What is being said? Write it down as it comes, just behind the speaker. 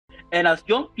And as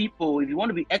young people, if you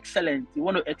want to be excellent, you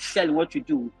want to excel in what you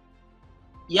do,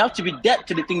 you have to be dead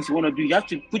to the things you want to do. You have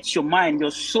to put your mind, your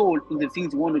soul in the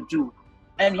things you want to do.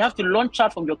 And you have to launch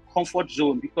out from your comfort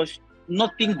zone, because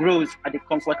nothing grows at the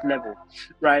comfort level,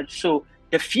 right? So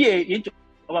the fear, you need to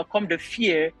overcome the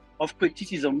fear of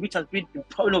criticism, which has been the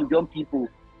problem of young people.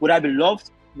 Would I be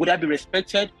loved? Would I be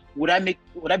respected? Would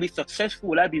I be successful?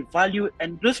 Would I be valued?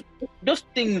 And those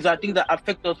things are things that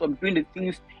affect us from doing the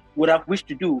things we would have wished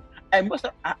to do. And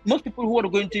most people who want to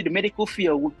go into the medical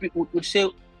field would say,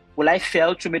 will I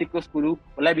fail through medical school?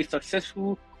 Will I be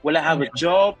successful? Will I have a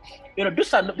job?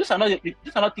 These are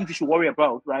not things you should worry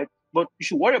about, right? But you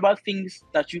should worry about things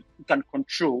that you can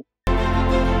control.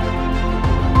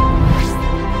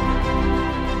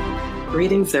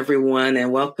 Greetings, everyone,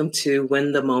 and welcome to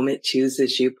When the Moment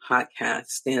Chooses You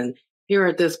podcast. And here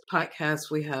at this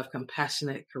podcast, we have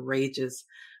compassionate, courageous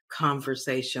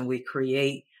conversation. We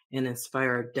create and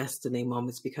inspire destiny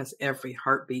moments because every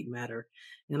heartbeat matters.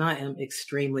 And I am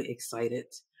extremely excited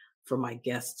for my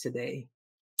guest today.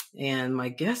 And my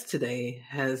guest today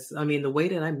the way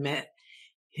that I met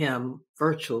him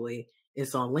virtually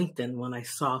is on LinkedIn when I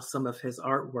saw some of his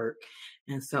artwork.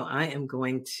 And so I am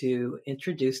going to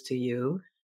introduce to you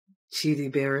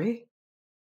Chidiebere.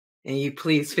 And you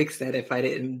please fix that if I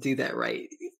didn't do that right.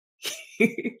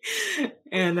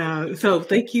 And so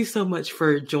thank you so much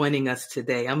for joining us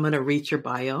today. I'm going to read your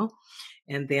bio,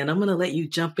 and then I'm going to let you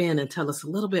jump in and tell us a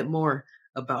little bit more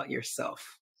about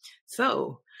yourself.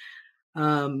 So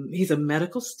he's a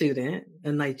medical student,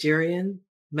 a Nigerian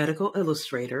Medical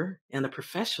Illustrator, and a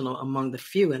professional among the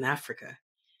few in Africa.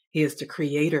 He is the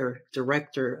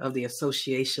director of the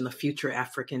Association of Future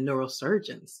African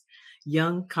Neurosurgeons,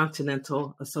 Young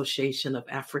Continental Association of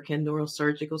African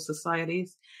Neurosurgical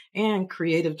Societies, and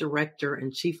creative director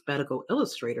and chief medical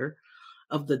illustrator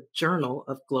of the Journal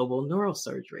of Global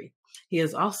Neurosurgery. He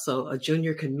is also a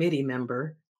junior committee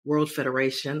member, World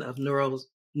Federation of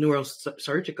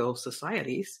Neurosurgical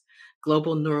Societies,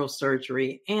 Global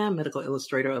Neurosurgery, and medical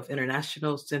illustrator of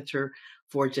International Center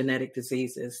for Genetic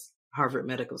Diseases, Harvard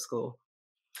Medical School.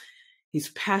 He's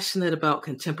passionate about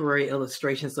contemporary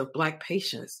illustrations of Black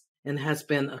patients and has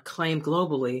been acclaimed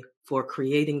globally for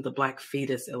creating the Black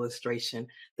fetus illustration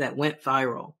that went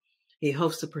viral. He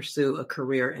hopes to pursue a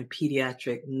career in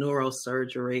pediatric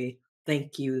neurosurgery.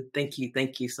 Thank you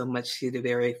so much,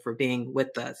 Chidiebere, for being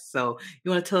with us. So you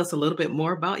want to tell us a little bit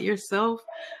more about yourself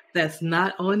that's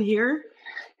not on here?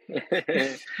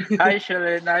 Hi,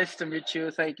 Shirley. Nice to meet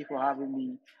you. Thank you for having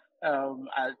me.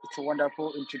 It's a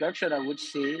wonderful introduction, I would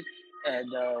say.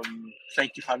 And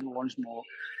thank you for having me once more.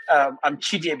 I'm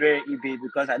Chidiebere Ibe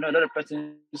because I know a lot of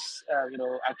persons,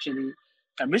 actually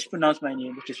mispronounce my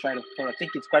name, which is fine. I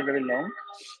think it's quite very long.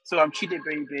 So I'm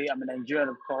Chidiebere Ibe. I'm a Nigerian,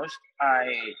 of course.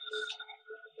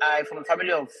 I'm from a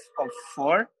family of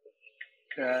four.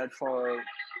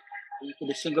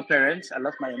 With a single parents. I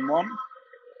lost my mom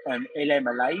earlier in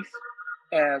my life.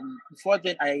 Before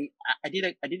then, I did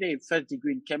a first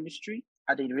degree in chemistry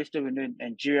at the University of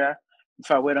Nigeria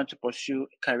before I went on to pursue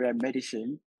a career in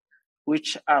medicine,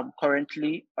 which I'm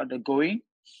currently undergoing.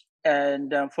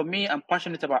 And for me, I'm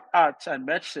passionate about art and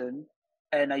medicine,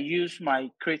 and I use my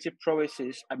creative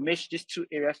prowesses. I mesh these two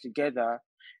areas together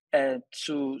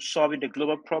to solving the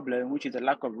global problem, which is the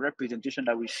lack of representation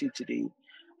that we see today.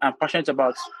 I'm passionate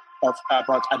about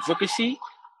advocacy,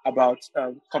 about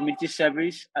community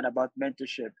service, and about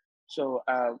mentorship. So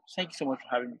thank you so much for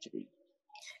having me today.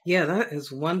 Yeah, that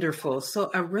is wonderful.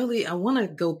 So I want to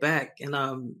go back and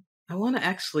I want to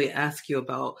actually ask you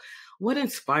about what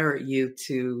inspired you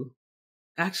to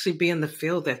actually be in the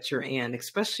field that you're in,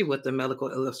 especially with the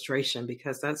medical illustration,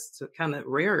 because that's kind of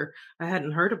rare. I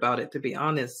hadn't heard about it, to be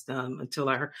honest, until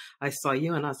I saw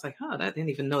you, and I was like, I didn't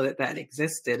even know that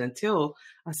existed until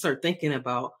I started thinking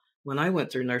about when I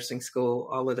went through nursing school,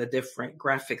 all of the different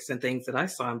graphics and things that I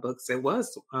saw in books, it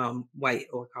was white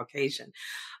or Caucasian.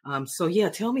 So yeah,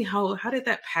 tell me how did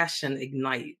that passion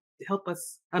ignite? Help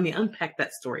us, unpack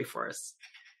that story for us.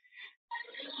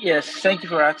 Yes, thank you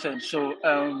for asking. So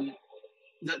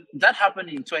that happened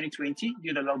in 2020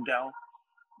 during the lockdown,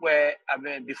 where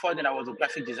before then I was a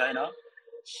graphic designer.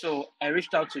 So I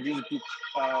reached out to this book,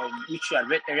 which I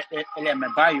read earlier in my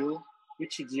bio,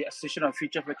 which is the Association of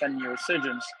Future African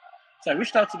Neurosurgeons. So I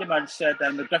reached out to them and said,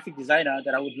 I'm a graphic designer,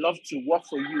 that I would love to work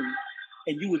for you,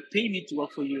 and you would pay me to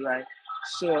work for you, right?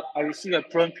 So I received a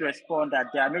prompt response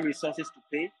that there are no resources to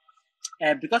pay.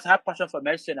 And because I have passion for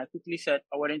medicine, I quickly said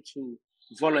I wanted to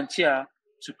volunteer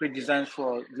to create designs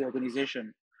for the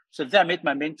organization. So there I met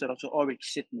my mentor, Dr. Ulrich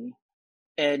Sidney,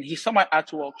 and he saw my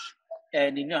artworks,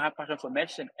 and he knew I had passion for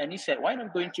medicine, and he said, why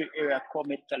not go into an area called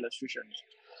medical illustrations?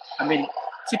 I mean,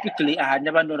 typically, I had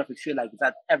never known of a field like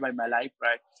that ever in my life,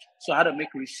 right? So I had to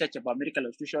make research about medical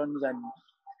illustrations, and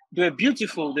they were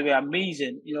beautiful, they were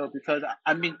amazing, because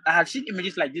I mean, I had seen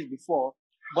images like this before,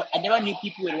 but I never knew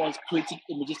people were the ones creating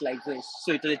images like this.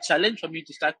 So it was a challenge for me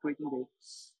to start creating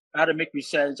this. I had to make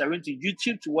research. I went to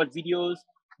YouTube to watch videos,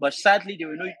 but sadly, there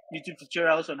were no YouTube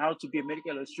tutorials on how to be a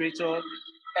medical illustrator.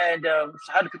 And so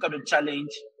I had to pick up the challenge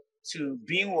to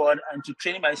being one and to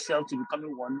training myself to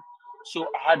becoming one. So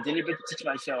I had deliberately to teach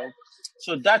myself.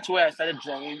 So that's where I started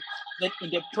drawing. Then in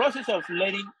the process of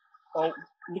learning or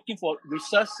looking for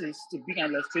resources to be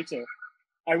an illustrator,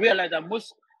 I realized that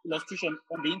most illustrations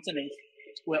on the internet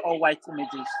were all white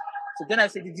images. So then I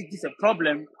said, if this is a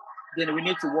problem, then we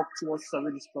need to work towards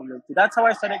solving this problem. So that's how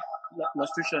I started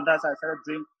illustration. That's how I started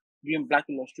doing black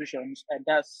illustrations, and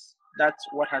that's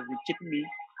what has been keeping me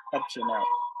up to now.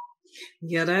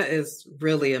 Yeah, that is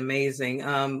really amazing.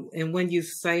 And when you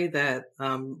say that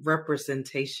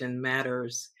representation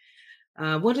matters,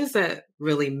 what does that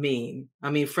really mean? I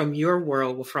mean, from your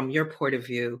world, from your point of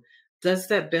view, does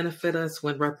that benefit us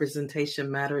when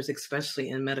representation matters, especially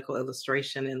in medical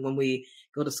illustration and when we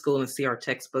go to school and see our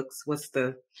textbooks?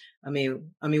 I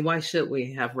mean, why should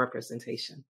we have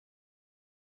representation?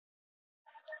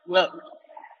 Well,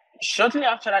 shortly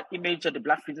after that image of the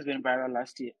black fetus went viral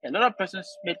last year, a lot of persons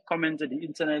made comments on the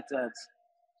internet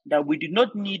that we do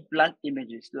not need black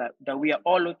images, like that we are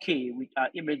all okay with our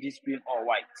images being all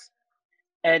white.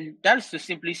 And that is to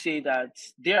simply say that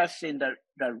they are saying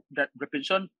that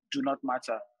representation do not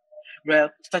matter.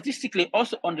 Well, statistically,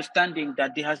 also understanding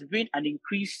that there has been an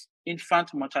increased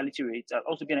infant mortality rate, there's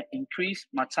also been an increased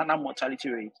maternal mortality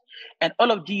rate. And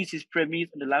all of these is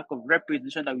premised on the lack of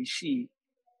representation that we see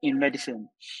in medicine.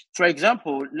 For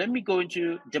example, let me go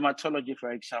into dermatology,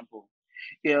 for example.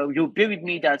 You'll bear with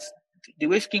me that the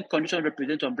way skin condition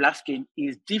represented on black skin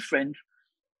is different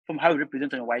from how it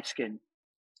represents on white skin.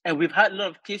 And we've had a lot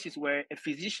of cases where a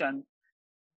physician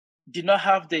did not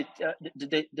have the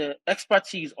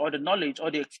expertise or the knowledge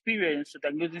or the experience to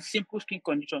diagnosing simple skin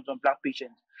conditions on black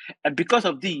patients. And because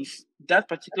of this, that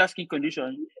particular skin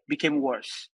condition became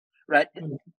worse, right?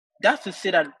 Mm-hmm. That's to say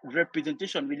that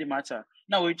representation really matters.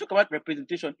 Now, when we talk about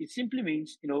representation, it simply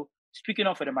means, speaking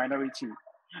up for the minority,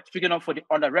 speaking up for the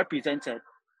underrepresented.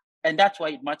 And that's why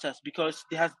it matters, because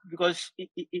if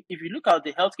you look at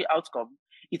the healthcare outcome,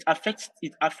 it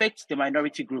affects the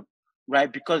minority group,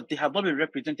 right? Because they have not been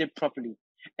represented properly.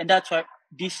 And that's why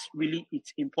this really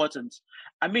is important.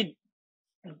 I mean,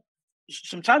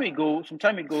 some time ago,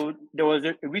 there was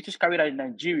a research carried out in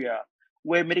Nigeria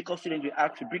where medical students were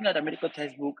asked to bring out a medical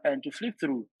textbook and to flip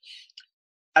through.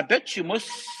 I bet you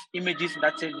most images in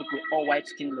that textbook were all white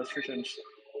skin illustrations.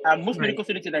 And most medical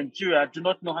students in Nigeria do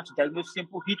not know how to diagnose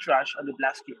simple heat rash on the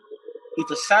black skin.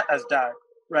 It's as sad as that,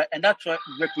 right? And that's why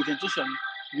representation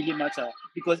really matters.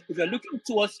 Because if you're looking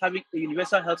towards having a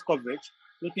universal health coverage,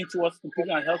 looking towards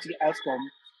improving our health outcome,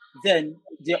 then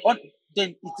it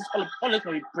is always going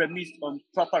to be premised on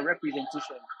proper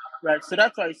representation, right? So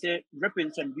that's why I say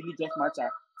representation really does matter.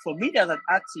 For me as an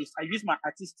artist, I use my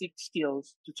artistic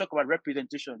skills to talk about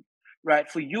representation, right?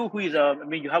 For you, who is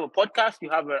you have a podcast,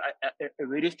 you have a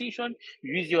radio station,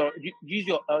 you use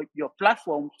your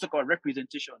platform to talk about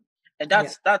representation, and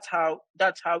that's how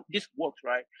this works,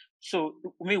 right? So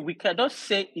we cannot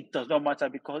say it does not matter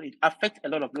because it affects a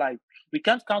lot of lives. We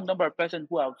can't count number of persons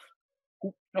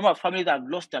number of families that have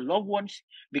lost their loved ones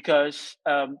because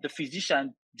the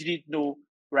physician didn't know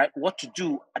what to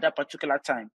do at that particular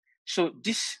time. So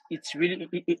it's really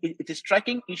it's a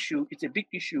striking issue. It's a big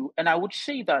issue, and I would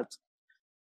say that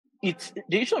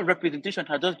the issue of representation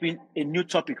has just been a new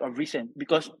topic of recent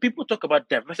because people talk about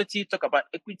diversity, talk about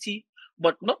equity,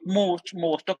 but not much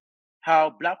more talk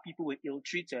how black people were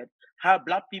ill-treated, how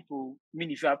black people,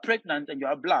 if you are pregnant and you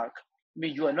are black,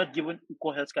 you are not given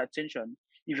equal healthcare attention.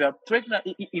 If you are pregnant,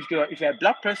 if you're a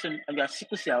black person and you are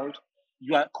sickle celled,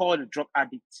 you are called a drug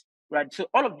addict, right? So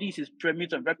all of this is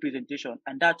premised on representation,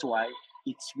 and that's why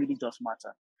it really does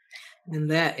matter.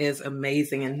 And that is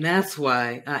amazing. And that's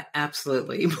why I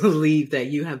absolutely believe that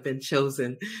you have been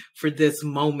chosen for this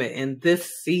moment and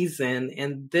this season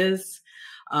and this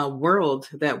world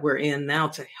that we're in now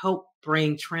to help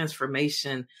bring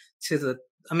transformation to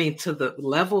the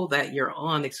level that you're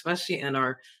on, especially in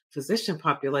our physician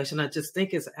population. I just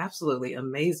think it's absolutely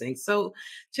amazing. So,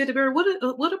 Chidiebere,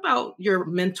 what about your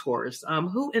mentors?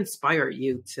 Who inspired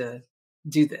you to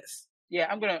do this? Yeah,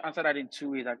 I'm going to answer that in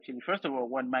two ways, actually. First of all,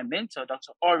 my mentor,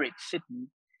 Dr. Ulrich Sitton,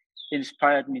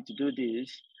 inspired me to do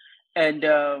this. And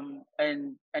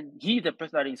he's the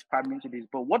person that inspired me to do this.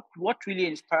 But what really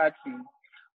inspired me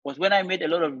was when I made a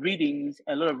lot of readings,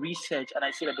 a lot of research, and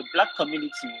I see that the Black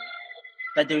community,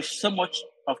 that there is so much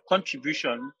of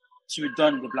contribution to be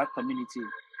done in the Black community.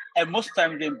 And most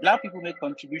times when Black people make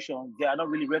contributions, they are not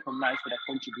really recognized for their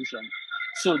contribution.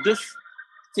 So those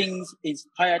things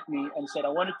inspired me and said I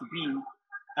wanted to be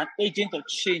an agent of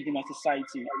change in my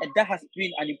society. And that has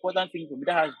been an important thing for me.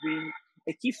 That has been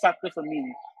a key factor for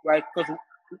me, right? Because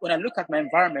when I look at my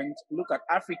environment, look at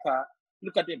Africa,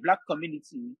 look at the Black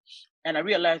community, and I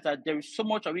realize that there is so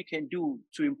much that we can do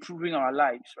to improving our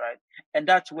lives, right? And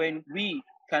that's when we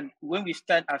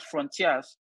stand as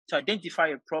frontiers to identify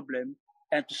a problem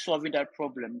and to solving that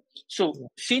problem. So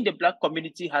seeing the Black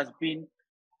community has been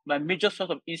my major source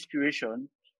of inspiration,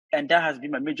 and that has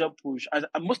been my major push. As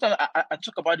most of I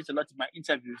talk about this a lot in my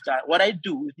interviews, that what I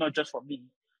do is not just for me,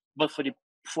 but for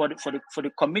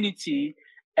the community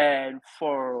and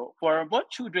for our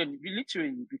children,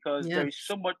 literally, because there is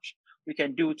so much we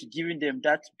can do to giving them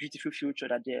that beautiful future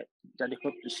that they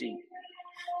hope to see.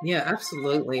 Yeah,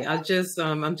 absolutely. I'm just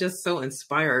so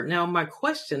inspired. Now, my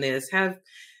question is, have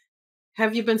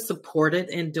you been supported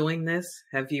in doing this?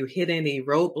 Have you hit any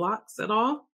roadblocks at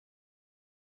all?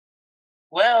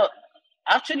 Well,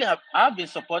 actually, I've been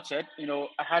supported. I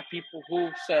had people who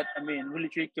said, who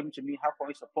literally came to me, how can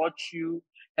we support you?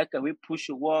 How can we push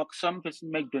your work? Some persons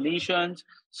make donations.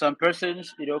 Some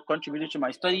persons, contributed to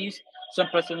my studies. Some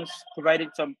persons provided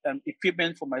some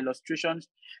equipment for my illustrations.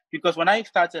 Because when I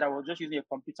started, I was just using a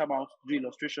computer mouse to do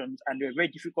illustrations, and they were very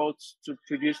difficult to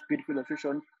produce beautiful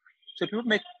illustrations. So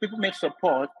people make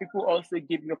support. People also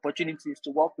give me opportunities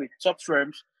to work with top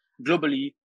firms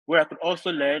globally, where I could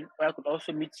also learn, where I could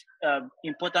also meet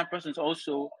important persons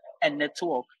also and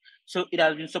network. So it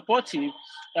has been supportive.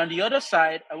 On the other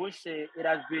side, I would say it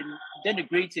has been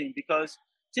denigrating, because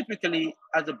typically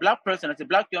as a Black person, as a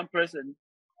Black young person,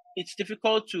 it's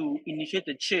difficult to initiate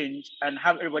a change and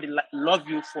have everybody love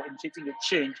you for initiating a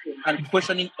change and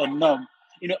questioning a norm.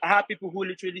 I have people who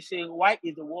literally say, why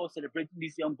is the world celebrating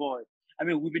this young boy?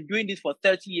 We've been doing this for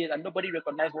 30 years and nobody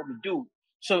recognizes what we do.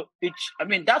 So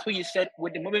that's when you said,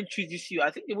 when the movement chooses you, I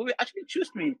think the movement actually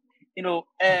chose me,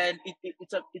 and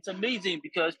it's amazing,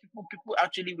 because people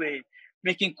actually were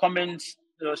making comments,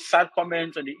 sad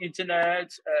comments on the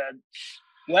internet.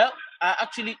 Well, I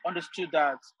actually understood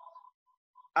that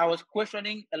I was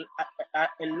questioning a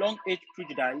long age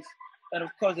prejudice, and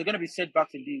of course, there are going to be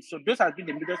setbacks in this. So those have been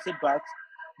the major setbacks,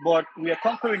 but we are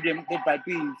conquering them bit by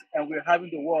bit, and we're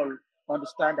having the world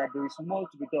understand that there is more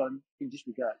to be done in this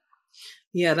regard.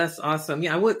 Yeah, that's awesome.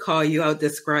 Yeah, I would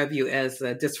describe you as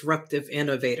a disruptive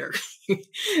innovator.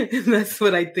 That's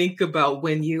what I think about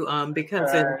when you,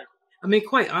 because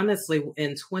quite honestly,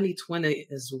 in 2020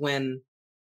 is when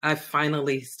I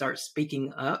finally start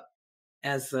speaking up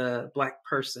as a Black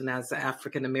person, as an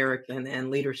African American,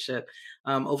 and leadership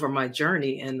over my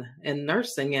journey in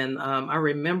nursing. And I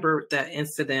remember that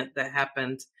incident that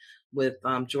happened with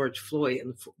George Floyd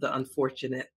and the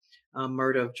unfortunate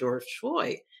murder of George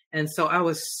Floyd. And so I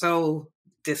was so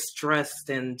distressed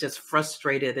and just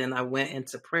frustrated, and I went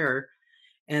into prayer.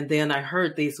 And then I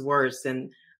heard these words,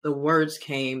 and the words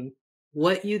came,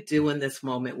 "What you do in this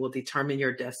moment will determine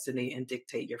your destiny and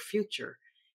dictate your future."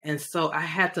 And so I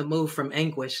had to move from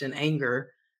anguish and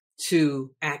anger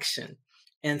to action.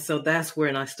 And so that's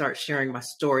when I start sharing my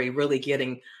story, really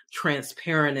getting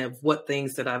transparent of what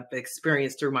things that I've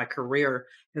experienced through my career,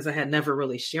 because I had never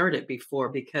really shared it before,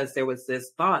 because there was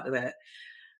this thought that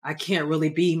I can't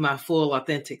really be my full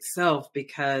authentic self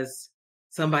because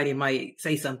somebody might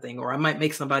say something or I might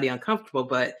make somebody uncomfortable.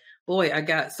 But boy, I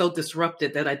got so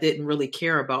disrupted that I didn't really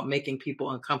care about making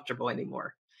people uncomfortable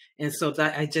anymore. And so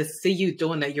that I just see you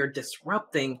doing that. You're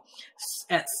disrupting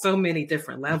at so many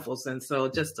different levels. And so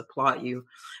just applaud you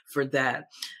for that.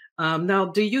 Now,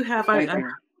 do you have,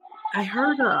 I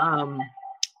heard a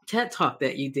TED Talk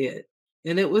that you did,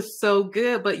 and it was so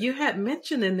good, but you had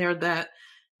mentioned in there that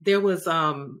there was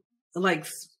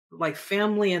like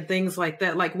family and things like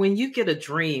that. Like when you get a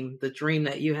dream, the dream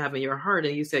that you have in your heart,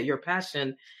 and you said your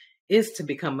passion is to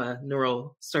become a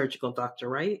neurosurgical doctor,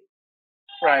 right?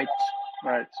 Right.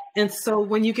 And so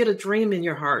when you get a dream in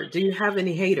your heart, do you have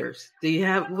any haters? Do you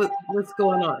have what's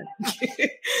going on?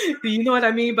 Do you know what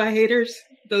I mean by haters?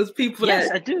 Those people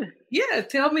I do. Yeah,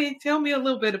 tell me a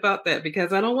little bit about that,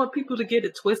 because I don't want people to get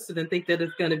it twisted and think that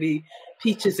it's going to be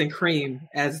peaches and cream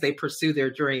as they pursue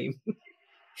their dream.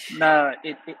 No,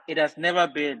 it has never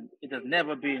been. It has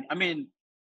never been.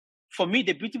 For me,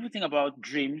 the beautiful thing about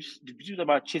dreams, the beautiful thing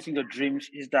about chasing your dreams,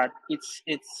 is that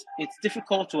it's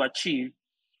difficult to achieve,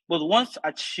 but once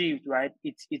achieved, right,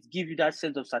 it gives you that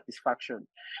sense of satisfaction.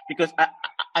 Because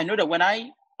I know that when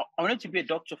I wanted to be a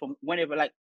doctor from whenever,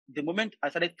 like the moment I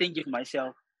started thinking of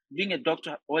myself, being a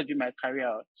doctor always been my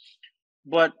career.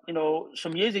 But,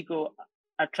 some years ago,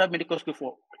 I tried medical school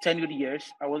for 10 good years.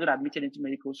 I wasn't admitted into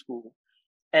medical school.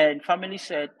 And family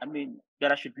said,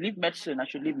 that I should leave medicine, I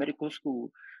should leave medical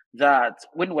school. That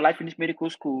when will I finish medical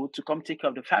school to come take care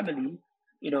of the family?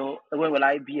 When will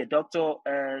I be a doctor?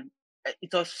 And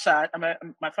it was sad.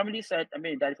 My family said,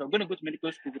 that if I'm going to go to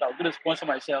medical school, that I was going to sponsor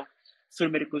myself through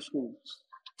medical school.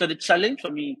 So the challenge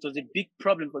for me, it was a big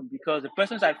problem for me because the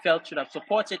persons I felt should have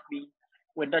supported me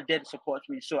were not there to support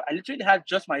me. So I literally had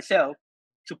just myself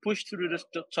to push through those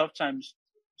tough times.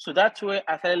 So that's where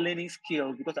I started learning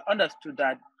skills because I understood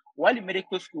that while in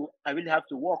medical school, I really have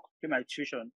to work, pay my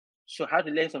tuition. So I had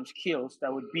to learn some skills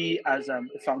that would be as a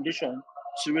foundation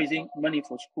to raising money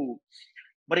for school.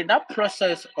 But in that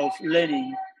process of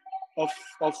learning, of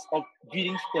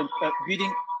building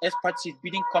building expertise,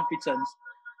 building competence,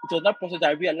 it was that process that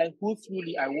I realized who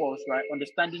truly I was, right?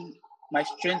 Understanding my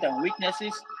strengths and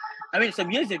weaknesses.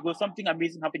 Some years ago, something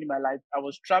amazing happened in my life. I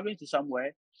was traveling to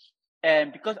somewhere,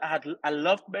 and because I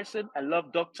loved medicine, I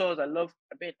love doctors, I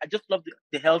just love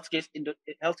the healthcare in the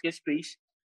healthcare space.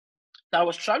 So I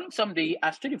was traveling someday.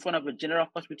 I stood in front of a general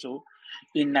hospital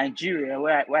in Nigeria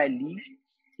where I live.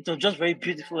 It was just very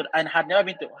beautiful, and I had never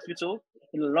been to a hospital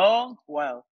in a long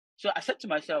while. So I said to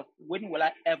myself, when will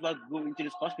I ever go into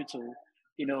this hospital?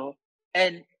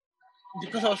 And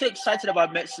because I was so excited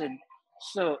about medicine,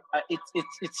 so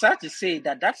it's sad to say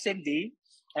that same day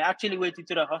I actually went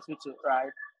into the hospital, right?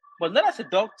 But not as a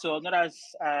doctor, not as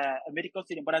a medical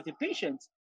student, but as a patient.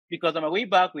 Because on my way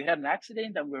back, we had an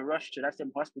accident and we were rushed to that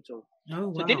same hospital. Oh,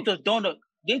 wow. So then it just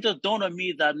dawned on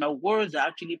me that my words are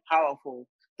actually powerful.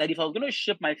 That if I was going to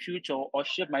shape my future or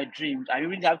shape my dreams, I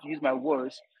really have to use my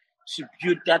words to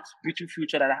build that beautiful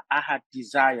future that I had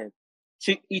desired.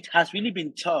 So it has really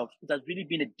been tough. It has really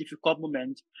been a difficult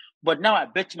moment. But now I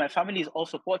bet you my family is all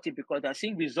supportive because they're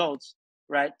seeing results,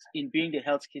 right, in being the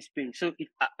healthcare space. So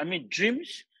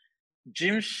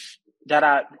dreams that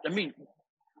are,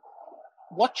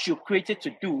 what you're created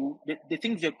to do, the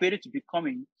things you're created to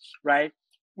becoming, right,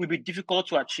 will be difficult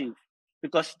to achieve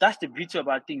because that's the beauty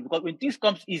about things. Because when things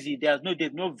comes easy, there's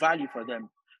no value for them,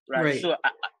 right? So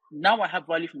now I have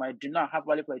value for my dream. Now I have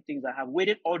value for the things I have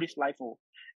waited all this life for,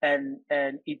 and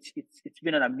it's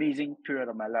been an amazing period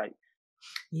of my life.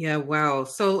 Yeah, wow.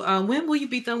 So when will you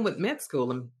be done with med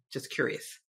school? I'm just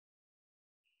curious.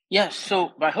 Yes,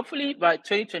 so hopefully by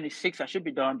 2026 I should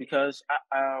be done because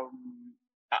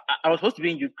I was supposed to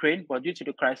be in Ukraine, but due to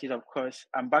the crisis, of course,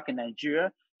 I'm back in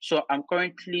Nigeria. So I'm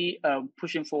currently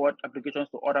pushing forward applications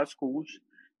to other schools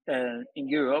in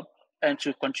Europe and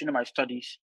to continue my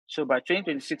studies. So by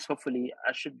 2026, hopefully,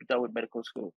 I should be done with medical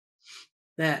school.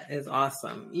 That is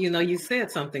awesome. You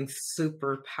said something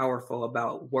super powerful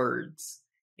about words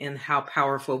and how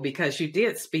powerful, because you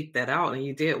did speak that out and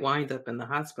you did wind up in the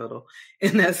hospital,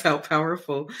 and that's how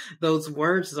powerful those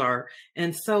words are.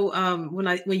 And so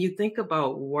when you think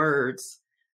about words,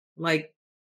 like,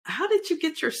 how did you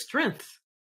get your strength?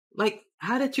 Like,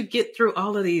 how did you get through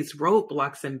all of these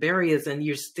roadblocks and barriers and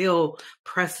you're still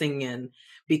pressing and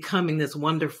becoming this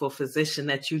wonderful physician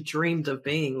that you dreamed of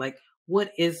being? Like,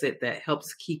 what is it that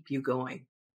helps keep you going?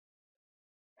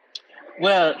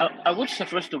 Well, I would say,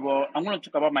 first of all, I'm going to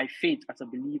talk about my faith as a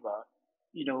believer.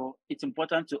 It's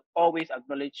important to always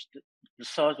acknowledge the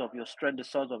source of your strength, the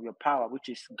source of your power, which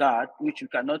is God, which you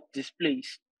cannot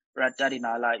displace, right, that in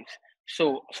our lives.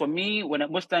 So for me,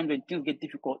 most times when things get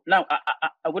difficult, now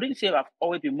I wouldn't say I've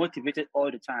always been motivated all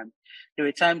the time. There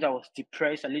were times I was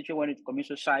depressed. I literally wanted to commit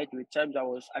suicide. There were times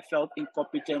I felt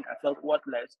incompetent. I felt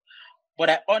worthless. But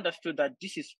I understood that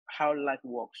this is how life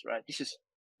works, right? This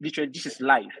is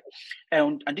life,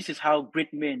 and this is how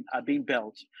great men are being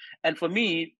built. And for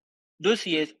me, those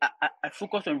years, I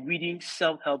focused on reading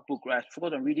self-help books, right? I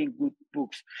focused on reading good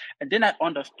books, and then I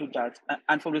understood that,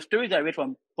 and from the stories I read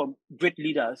from great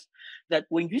leaders, that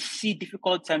when you see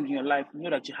difficult times in your life, you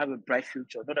know that you have a bright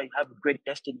future, know that you have a great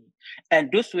destiny,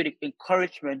 and those were the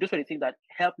encouragement, those were the things that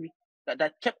helped me,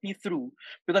 that kept me through,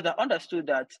 because I understood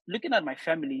that looking at my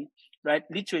family, right,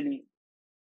 literally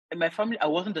in my family, I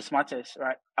wasn't the smartest,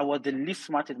 right? I was the least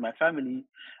smart in my family.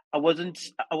 I wasn't,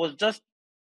 I was just,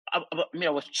 I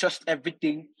was just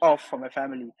everything off from my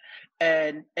family.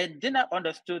 And then I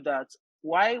understood that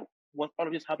why was all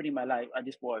of this happening in my life at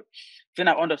this point. Then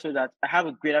I understood that I have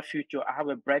a greater future, I have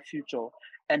a bright future.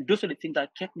 And those are the things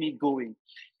that kept me going.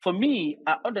 For me,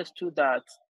 I understood that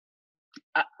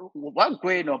while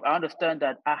growing up, I understand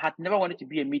that I had never wanted to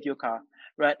be a mediocre,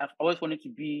 right? I've always wanted to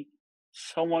be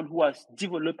someone who has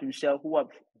developed himself, who have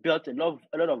built a lot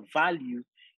of value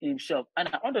in himself. And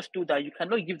I understood that you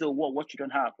cannot give the world what you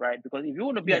don't have, right? Because if you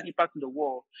want to be Yeah. an impact in the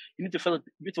world, you need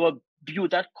to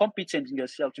build that competence in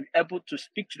yourself to be able to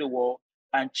speak to the world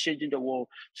and changing the world.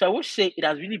 So I would say it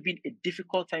has really been a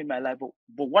difficult time in my life,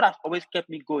 but what has always kept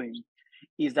me going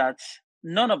is that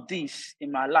none of this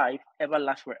in my life ever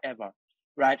lasts forever,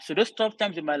 right? So those tough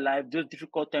times in my life, those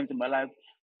difficult times in my life,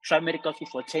 try medical school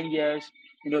for 10 years,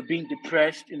 being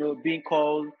depressed, being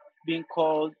called being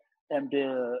called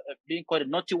the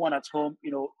naughty one at home,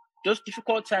 those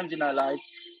difficult times in our life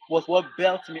was what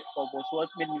built me up, was what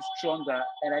made me stronger.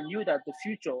 And I knew that the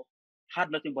future had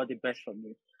nothing but the best for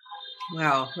me.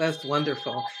 Wow, that's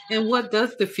wonderful. And what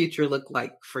does the future look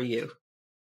like for you?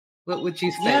 What would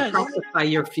you say? Yes, Prophesy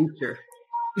your future.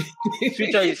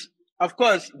 future is, of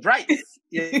course, bright.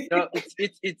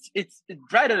 It's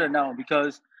brighter than now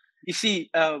because you see,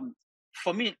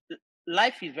 for me,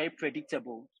 life is very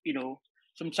predictable.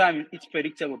 Sometimes it's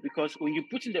predictable because when you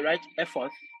put in the right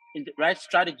effort, in the right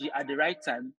strategy at the right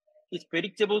time, it's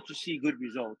predictable to see good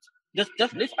results. Just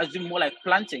let's assume more like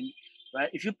planting, right?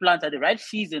 If you plant at the right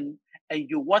season and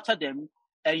you water them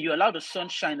and you allow the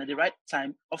sunshine at the right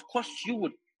time, of course you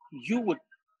would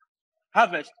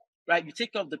harvest, right? You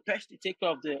take care of the pest, you take care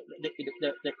of the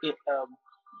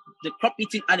crop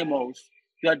eating animals.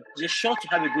 You're sure to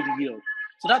have a good yield.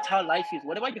 So that's how life is.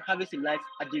 Whatever you harvest in life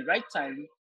at the right time,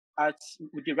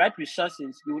 with the right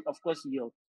resources, you would of course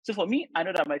yield. So for me, I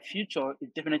know that my future is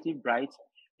definitely bright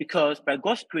because by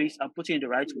God's grace, I'm putting in the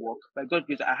right work. By God's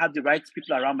grace, I have the right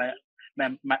people around my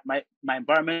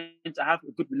environment. I have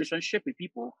a good relationship with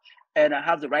people, and I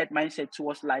have the right mindset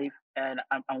towards life. And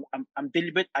I'm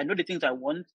deliberate. I know the things I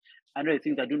want. I know the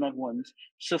things I do not want.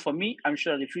 So for me, I'm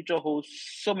sure the future holds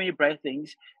so many bright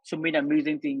things, so many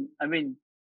amazing things. I mean,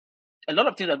 a lot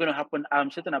of things are going to happen.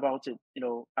 I'm certain about it.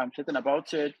 I'm certain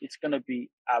about it. It's going to be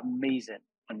amazing.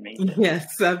 Amazing.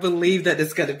 Yes, I believe that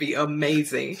it's going to be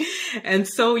amazing. And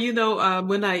so,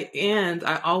 when I end,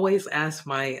 I always ask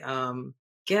my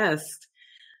guest,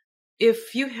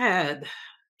 if you had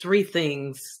three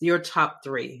things, your top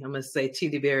three, I'm going to say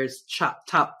Chidiebere's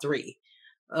top three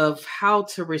of how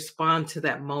to respond to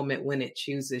that moment when it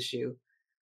chooses you,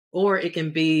 or it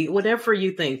can be whatever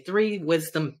you think, three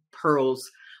wisdom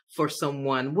pearls for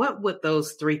someone, what would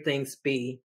those three things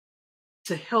be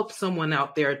to help someone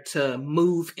out there to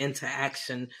move into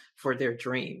action for their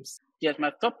dreams? Yes,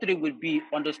 my top three would be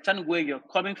understand where you're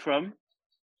coming from,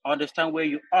 understand where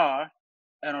you are,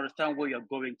 and understand where you're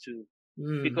going to.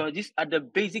 Because these are the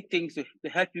basic things to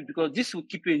help you, because this will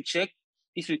keep you in check.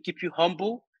 This will keep you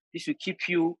humble. This will keep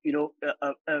you,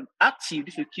 active.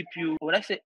 This will keep you,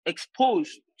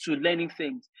 exposed to learning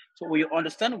things. So when you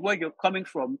understand where you're coming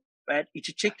from, right, it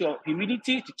should check your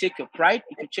humility, it should check your pride,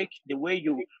 it should check the way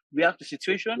you react to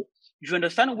situation. If you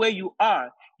understand where you are,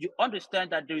 you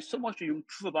understand that there is so much to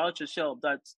improve about yourself,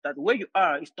 that where you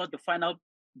are is not the final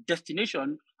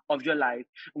destination of your life.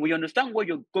 And when you understand where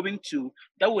you're going to,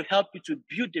 that will help you to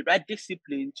build the right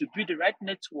discipline, to build the right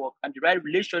network and the right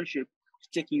relationship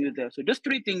taking you there. So those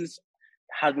three things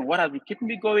have been what has been keeping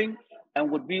me going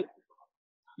and would be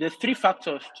the three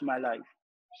factors to my life.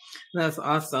 That's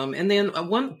awesome. And then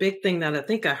one big thing that I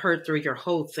think I heard through your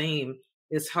whole theme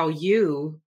is how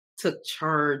you took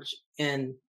charge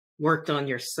and worked on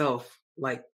yourself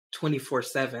like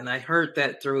 24/7. I heard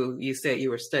that through, you said you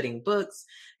were studying books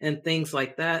and things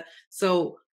like that.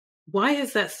 So why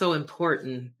is that so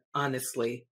important,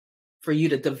 honestly, for you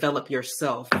to develop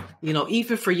yourself?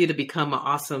 Even for you to become an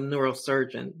awesome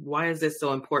neurosurgeon, why is it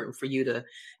so important for you to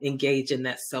engage in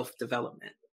that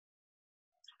self-development?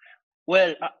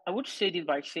 Well, I would say this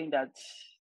by saying that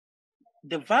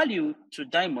the value to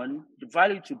diamond, the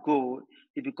value to gold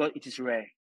is because it is rare,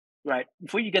 right?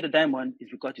 Before you get a diamond,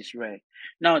 it's because it's rare.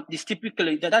 Now, this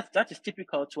typically that is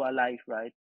typical to our life,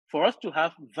 right? For us to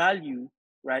have value,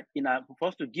 right, for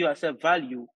us to give ourselves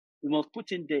value, we must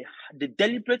put in the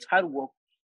deliberate hard work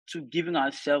to giving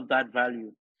ourselves that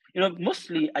value.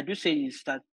 Mostly I do say is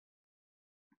that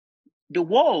the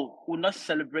world will not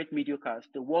celebrate mediocres.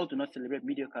 The world do not celebrate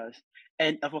mediocres.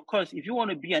 And of course, if you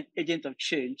want to be an agent of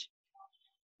change,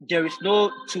 there is no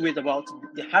two ways about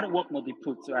it. The hard work must be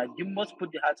put, right? You must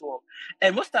put the hard work.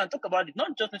 And most times I talk about it,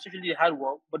 not just necessarily the hard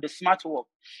work, but the smart work.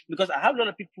 Because I have a lot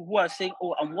of people who are saying,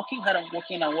 oh, I'm working hard, I'm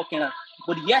working hard.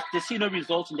 But yet they see no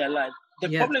results in their life.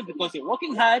 The problem is because you're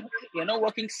working hard, you're not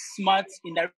working smart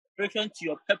in direction to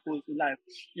your purpose in life.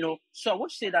 So I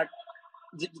would say that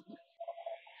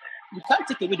we can't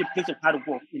take away the place of hard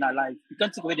work in our life. We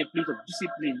can't take away the place of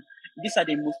discipline. These are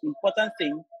the most important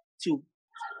things to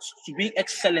being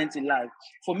excellent in life.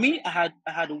 For me, I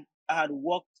had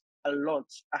worked a lot.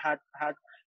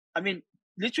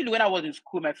 literally when I was in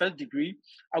school, my first degree,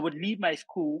 I would leave my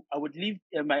school, I would leave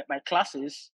my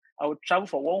classes, I would travel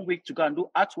for 1 week to go and do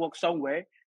artwork somewhere.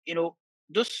 You know,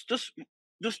 those those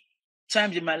those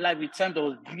times in my life, with times I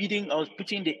was breathing, I was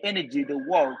putting the energy, the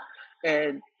work,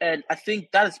 and I think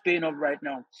that is paying off right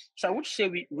now. So I would say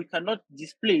we cannot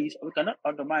displace, we cannot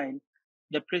undermine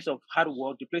the place of hard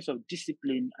work, the place of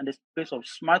discipline, and the place of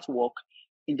smart work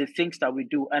in the things that we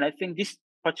do. And I think this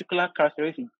particular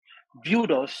characteristic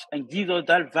build us and give us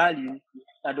that value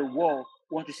that the world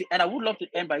want to see. And I would love to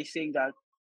end by saying that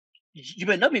you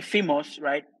may not be famous,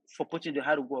 right, for putting the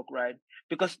hard work, right?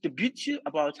 Because the beauty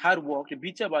about hard work, the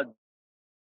beauty about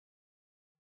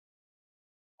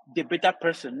the better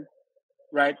person,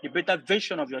 right, the better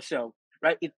version of yourself,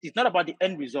 right? It's not about the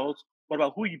end result, but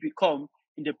about who you become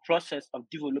in the process of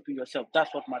developing yourself.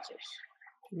 That's what matters.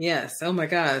 Yes. Oh my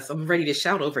gosh. I'm ready to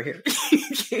shout over here.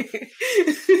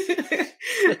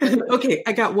 Okay.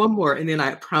 I got one more and then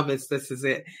I promise this is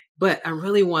it. But I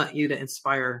really want you to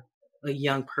inspire a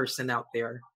young person out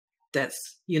there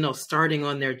that's, starting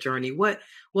on their journey. What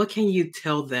can you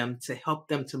tell them to help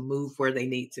them to move where they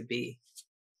need to be?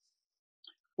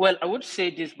 Well, I would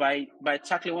say this by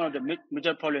tackling one of the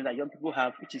major problems that young people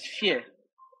have, which is fear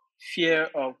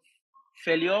of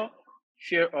failure,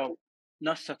 fear of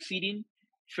not succeeding,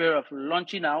 fear of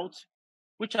launching out,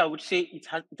 which I would say it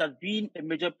has been a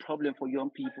major problem for young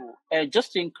people. And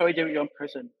just to encourage every young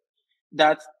person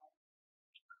that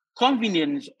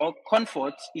convenience or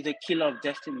comfort is a killer of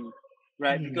destiny,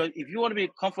 right? Mm-hmm. Because if you want to be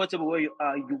comfortable where you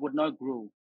are, you would not grow,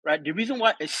 right? The reason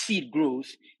why a seed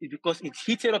grows is because it's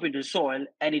heated up in the soil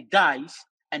and it dies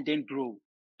and then grow.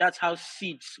 That's how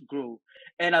seeds grow.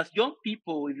 And as young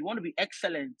people, if you want to be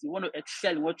excellent, you want to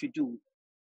excel in what you do,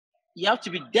 you have to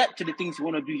be dead to the things you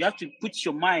want to do. You have to put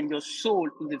your mind, your soul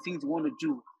in the things you want to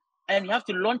do. And you have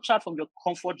to launch out from your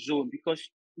comfort zone because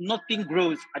nothing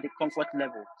grows at the comfort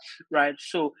level, right?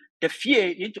 So the fear,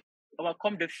 you need to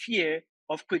overcome the fear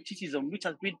of criticism, which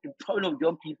has been the problem of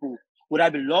young people. Would I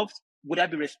be loved? Would I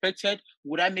be respected?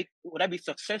 Would I be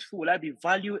successful? Would I be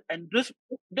valued? And those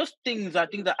things are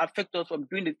things that affect us from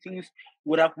doing the things we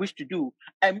would have wished to do.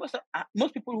 And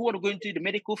most people who want to go into the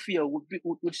medical field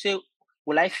would say,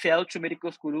 will I fail through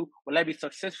medical school? Will I be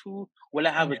successful? Will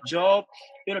I have a job?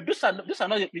 These are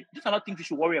not things you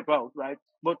should worry about, right?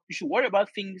 But you should worry about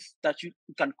things that you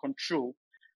can control.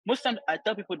 Most times I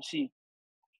tell people to see,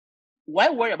 why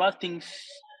worry about things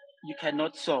you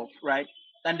cannot solve, right?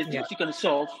 And the things you can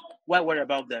solve, why worry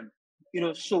about them?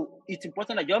 So it's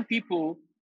important that young people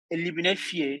eliminate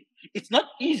fear. It's not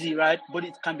easy, right? But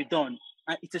it can be done.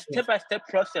 And it's a step-by-step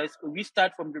process. We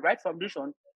start from the right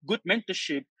foundation, good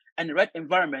mentorship, and the right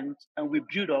environment, and we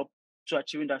build up to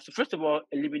achieving that. So first of all,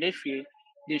 eliminate fear,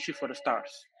 then shoot for the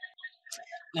stars.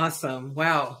 Awesome.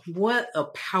 Wow. What a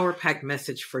power-packed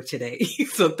message for today.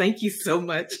 So thank you so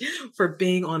much for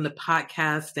being on the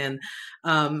podcast. And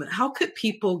how could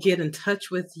people get in touch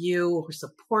with you or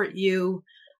support you?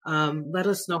 Let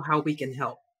us know how we can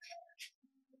help.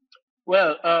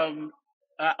 Well,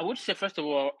 I would say, first of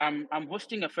all, I'm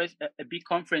hosting a big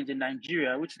conference in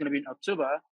Nigeria, which is going to be in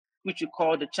October, which we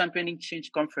call the Championing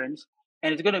Change Conference.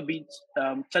 And it's going to be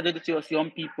targeted to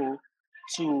young people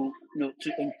to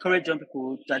encourage young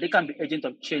people that they can be agents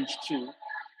of change too.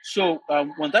 So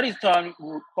when that is done,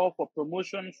 we'll call for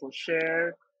promotion, for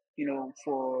share,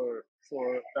 for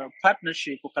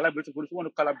partnership, for collaboration, for those who want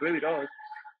to collaborate with us.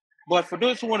 But for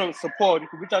those who want to support, you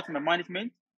can reach out to my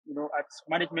management, at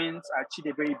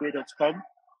management@chidiebereibe.com.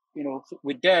 So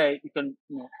with there, you can,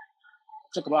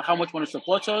 talk about how much you want to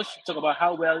support us, talk about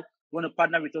how well you want to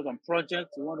partner with us on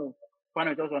projects, you want to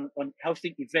partner with us on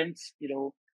hosting events,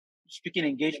 speaking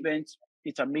engagements.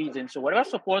 It's amazing. So whatever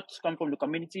support comes from the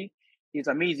community is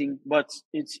amazing. But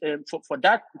it's for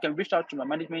that, you can reach out to my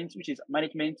management, which is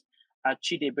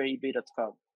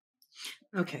management@chidiebereibe.com.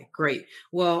 Okay, great.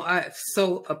 Well, I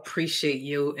so appreciate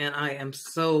you, and I am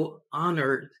so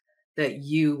honored that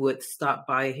you would stop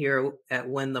by here at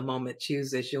When the Moment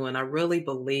Chooses You. And I really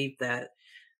believe that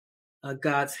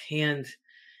God's hand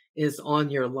is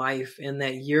on your life and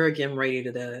that you're getting ready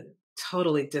to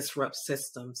totally disrupt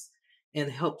systems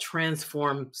and help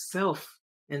transform self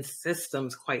and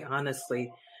systems, quite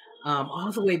honestly,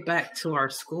 all the way back to our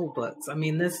school books. I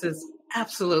mean, this is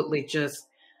absolutely just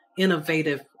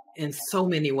innovative in so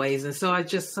many ways. And so I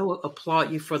just so applaud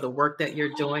you for the work that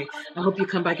you're doing. I hope you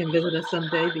come back and visit us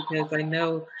someday because I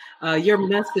know your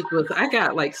message I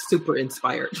got like super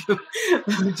inspired.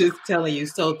 I'm just telling you.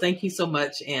 So thank you so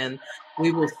much. And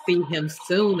we will see him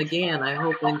soon again, I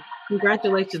hope. And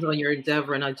congratulations on your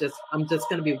endeavor. And I'm just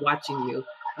going to be watching you.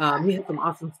 He has some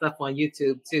awesome stuff on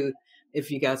YouTube too, if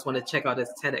you guys want to check out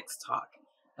his TEDx talk.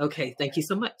 Okay, thank you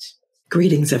so much.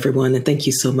 Greetings, everyone, and thank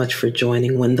you so much for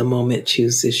joining When the Moment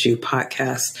Chooses You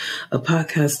podcast, a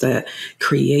podcast that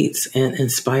creates and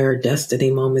inspires destiny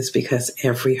moments because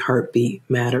every heartbeat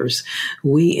matters.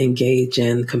 We engage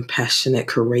in compassionate,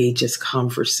 courageous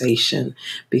conversation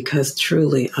because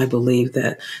truly I believe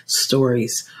that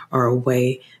stories are a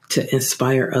way to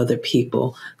inspire other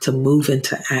people to move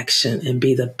into action and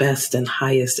be the best and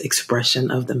highest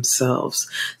expression of themselves.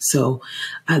 So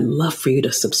I'd love for you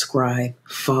to subscribe,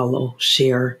 follow,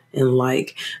 share, and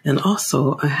like. And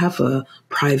also, I have a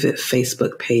private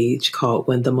Facebook page called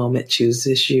When the Moment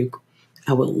Chooses You.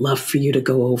 I would love for you to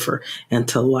go over and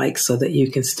to like so that you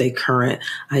can stay current.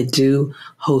 I do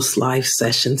host live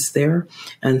sessions there.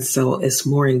 And so it's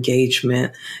more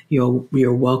engagement.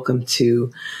 You're welcome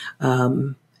to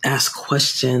ask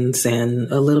questions.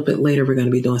 And a little bit later, we're going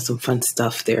to be doing some fun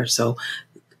stuff there. So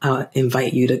I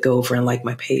invite you to go over and like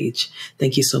my page.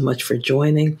 Thank you so much for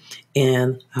joining.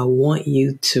 And I want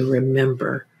you to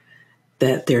remember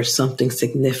that there's something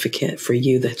significant for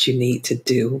you that you need to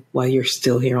do while you're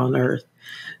still here on earth.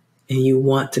 And you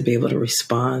want to be able to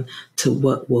respond to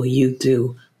what will you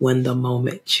do when the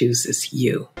moment chooses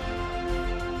you.